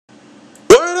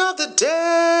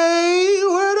day,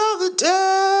 word of the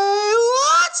day.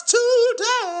 What's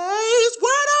today's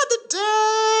word of the day?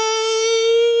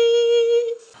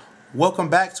 Welcome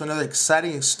back to another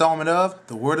exciting installment of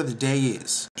The Word of the Day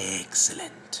is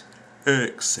excellent.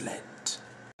 Excellent.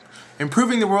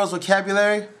 Improving the world's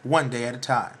vocabulary one day at a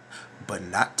time. But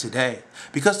not today,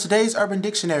 because today's Urban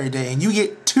Dictionary Day and you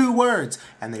get 2 words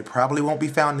and they probably won't be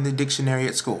found in the dictionary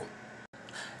at school.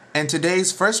 And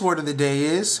today's first word of the day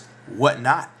is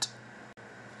whatnot.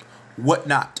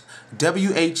 Whatnot.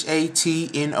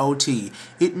 W-H-A-T-N-O-T.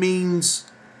 It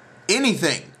means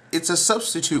anything. It's a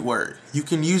substitute word. You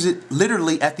can use it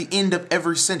literally at the end of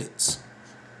every sentence.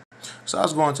 So I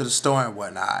was going to the store and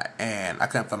whatnot, and I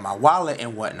couldn't find my wallet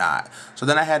and whatnot. So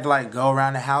then I had to go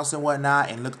around the house and whatnot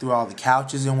and look through all the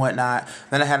couches and whatnot.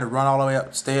 Then I had to run all the way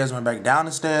upstairs, went back down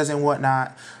the stairs and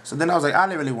whatnot. So then I was like, I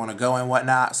didn't really want to go and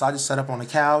whatnot. So I just sat up on the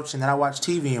couch and then I watched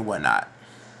TV and whatnot.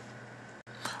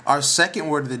 Our second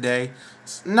word of the day,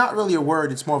 it's not really a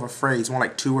word, it's more of a phrase, more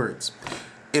like 2 words.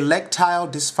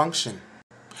 Electile dysfunction.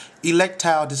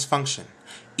 Electile dysfunction.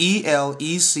 E-L-E-C-T-I-L-E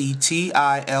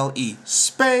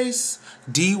space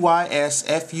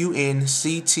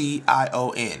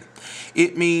D-Y-S-F-U-N-C-T-I-O-N.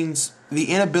 It means the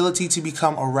inability to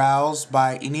become aroused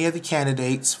by any of the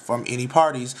candidates from any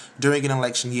parties during an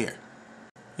election year.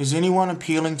 Is anyone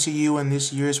appealing to you in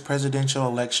this year's presidential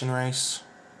election race?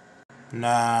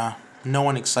 Nah, no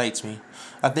one excites me.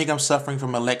 I think I'm suffering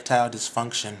from electile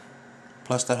dysfunction,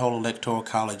 plus that whole electoral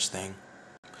college thing.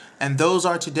 And those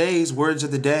are today's words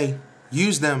of the day.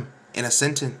 Use them in a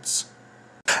sentence.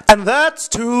 And that's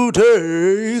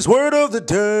today's word of the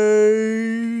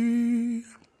day.